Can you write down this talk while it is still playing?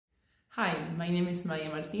Hi, my name is Maia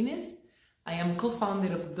Martinez. I am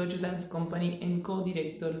co-founder of Dojo Dance Company and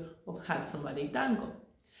co-director of Hudson Valley Tango.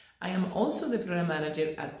 I am also the program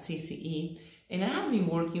manager at CCE, and I have been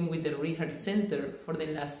working with the Reher Center for the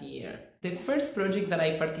last year. The first project that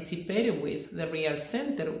I participated with, the Reher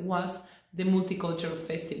Center, was the Multicultural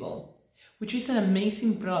Festival, which is an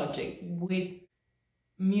amazing project with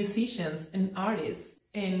musicians and artists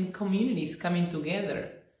and communities coming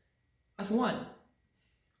together as one.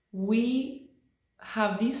 We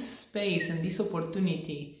have this space and this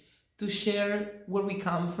opportunity to share where we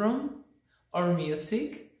come from, our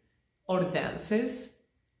music, our dances,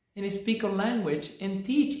 and speak our language and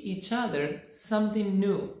teach each other something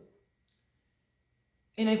new.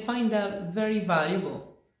 And I find that very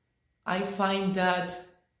valuable. I find that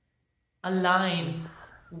aligns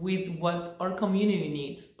with what our community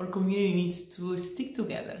needs. Our community needs to stick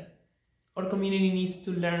together. Our community needs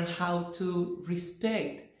to learn how to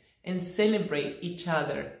respect and celebrate each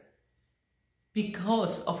other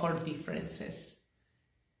because of our differences.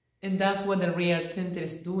 And that's what the Reher Center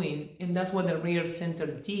is doing, and that's what the Reher Center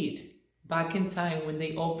did back in time when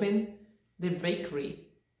they opened the bakery.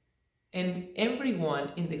 And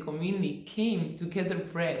everyone in the community came to get their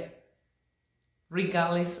bread,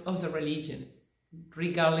 regardless of the religions,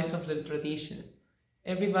 regardless of the tradition.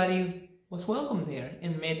 Everybody was welcome there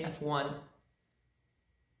and met as one.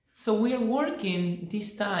 So we are working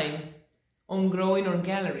this time on growing our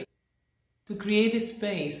gallery to create a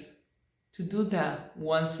space to do that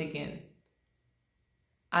once again.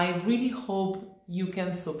 I really hope you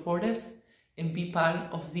can support us and be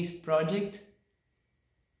part of this project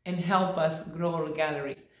and help us grow our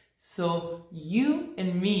galleries so you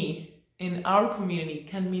and me and our community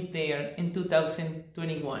can meet there in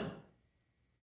 2021.